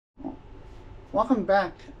Welcome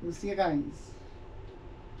back. We'll see you guys.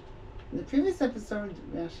 In the previous episode,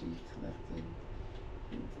 we actually collected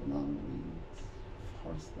the long weeds. Of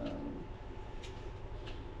course, though.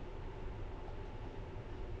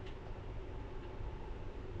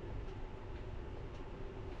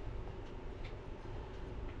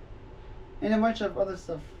 And a bunch of other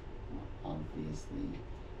stuff, obviously.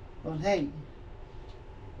 But hey.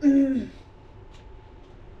 $159.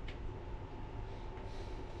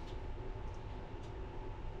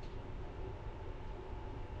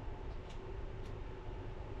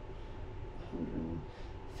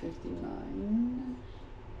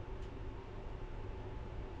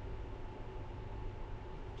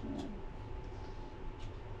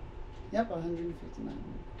 Yep, 159.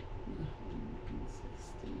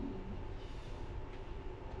 160.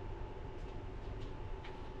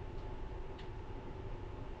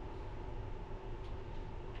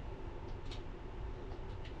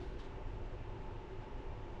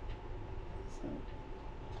 So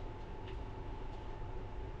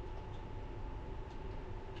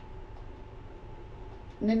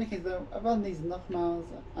in any case, though, about these knockmouths,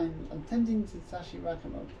 I'm attempting to actually rack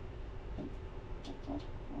them up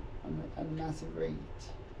at a massive rate.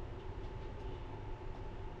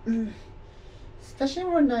 Especially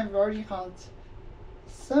when I've already had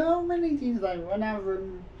so many things that I run out of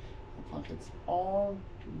room in pockets all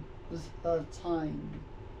the time,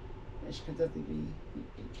 which could definitely be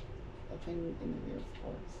a pain in the rear, of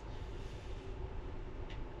course.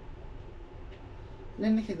 In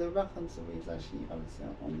any case, the rock comes away is actually obviously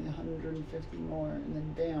only 150 more, and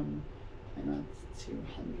then bam, I'm at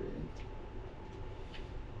 200.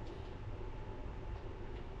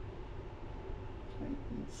 Right,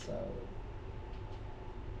 so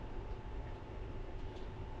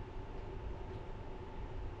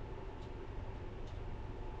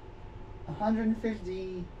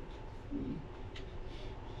 $150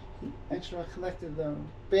 extra collected though.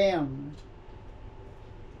 Bam!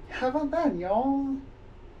 How about that, y'all?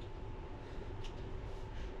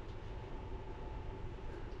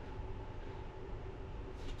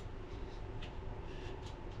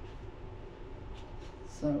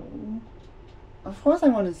 So, of course I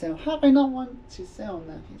want to sell. How do I not want to sell in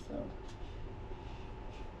that case though?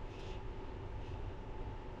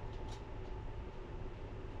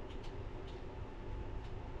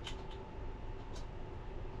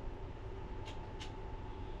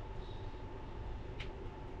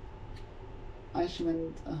 I actually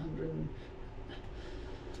went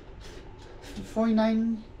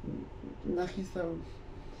 149 in that case though.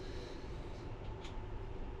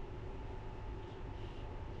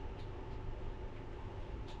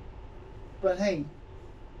 But hey,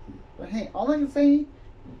 all I can say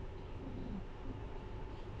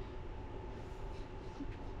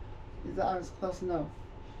is that I was close enough.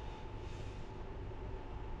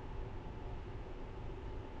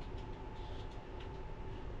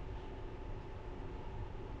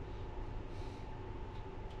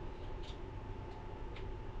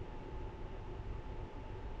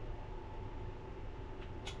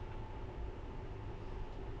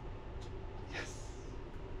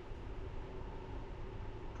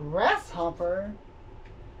 Grasshopper?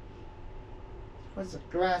 What's a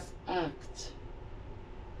grass act?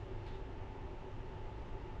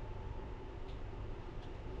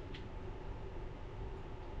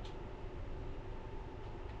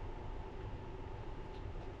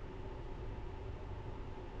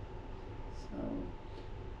 So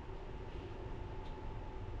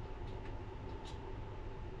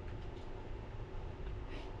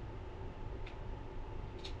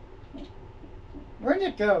where'd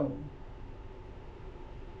it go?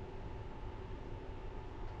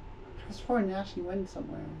 I swore it actually went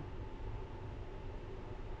somewhere.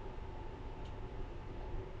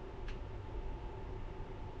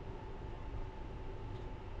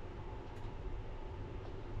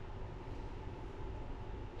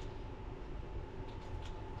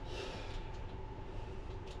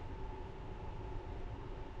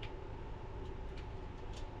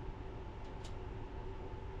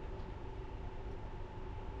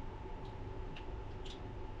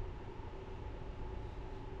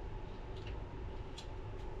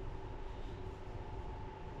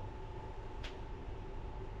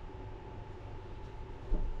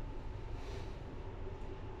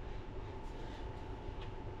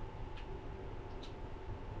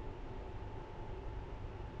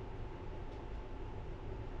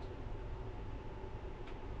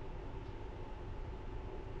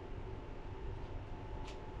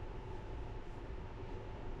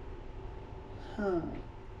 Huh.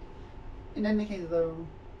 In any case though,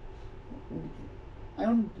 I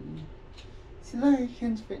don't see that I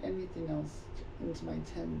can't fit anything else into my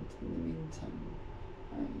tent in the meantime.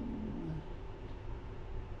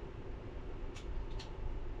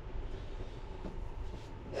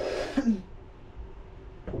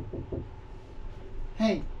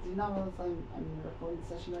 Hey, do you not realize I'm in a recording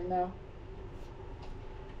session right now?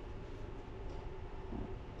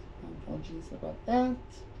 Apologies about that.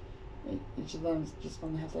 Each of them is just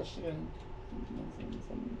going to have to share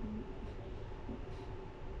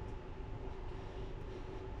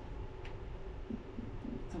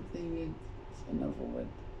something it's been over with.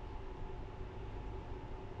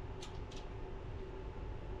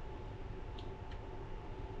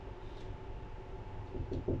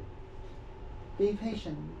 Be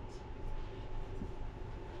patient.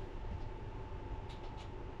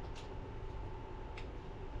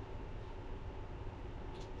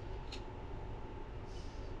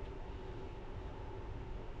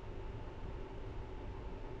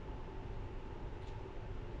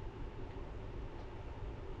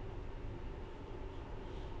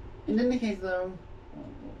 In any case though,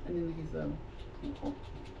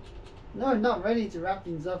 no, I'm not ready to wrap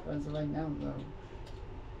things up as of right now though.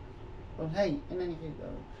 But hey, in any case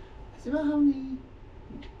though, see about how many,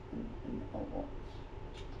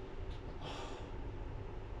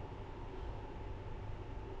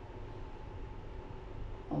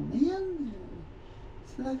 oh man,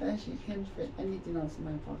 it's like I actually can't fit anything else in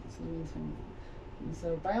my pockets in the meantime. And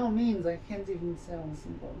so by all means, I can't even sell a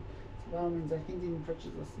single. So by all means, I can't even purchase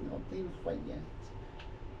a single thing quite yet.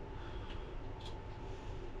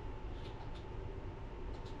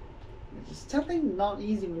 Which is definitely not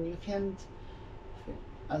easy when you can't fit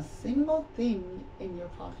a single thing in your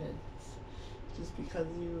pockets, just because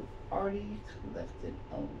you already collected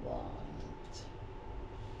a lot.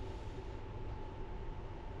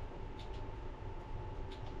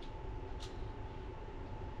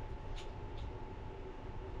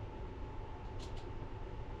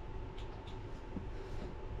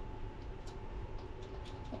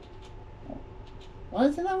 Why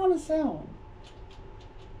does it not want to sell?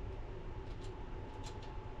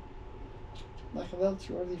 Like a little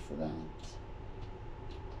too early for that.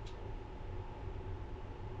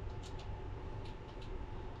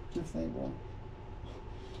 If they will.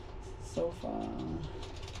 So far.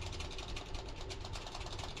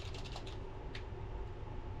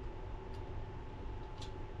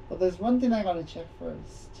 But there's one thing I gotta check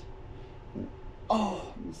first.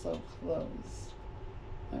 Oh, I'm so close.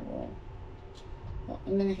 I will. Well,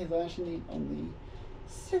 in any case, I actually need only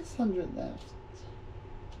 600 left.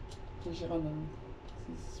 Which I'm gonna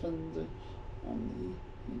spend only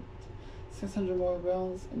 600 more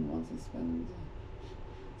bells, and once I spend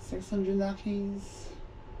 600 lackeys,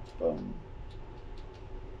 boom.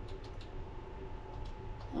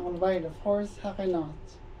 I'm gonna buy it, of course, how can I not?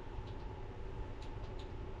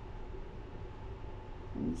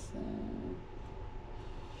 And so,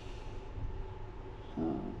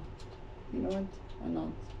 you know what? Why not?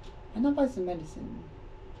 Why not buy some medicine?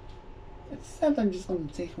 Except I'm just going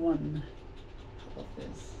to take one cup of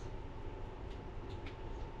this.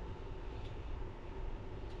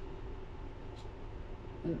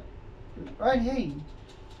 And right, hey.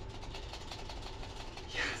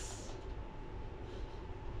 Yes.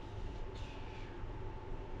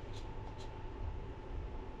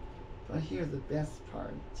 But here's the best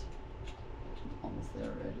part. I'm almost there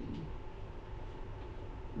already.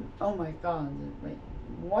 Oh my god, wait,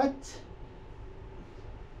 what?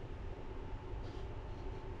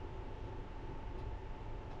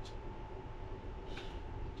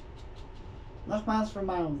 Not miles for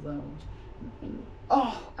miles though.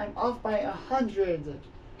 Oh, I'm off by 100.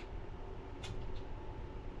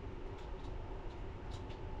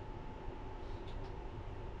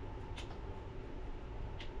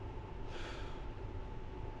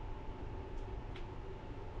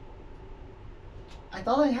 I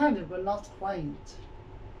thought I had it, but not quite.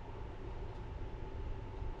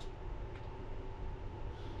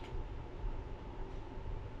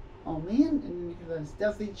 Oh man, and I was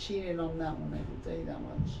definitely cheated on that one, I can tell you that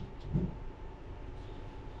much.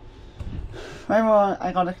 Right, well,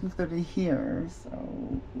 I gotta conclude it here,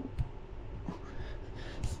 so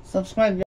subscribe.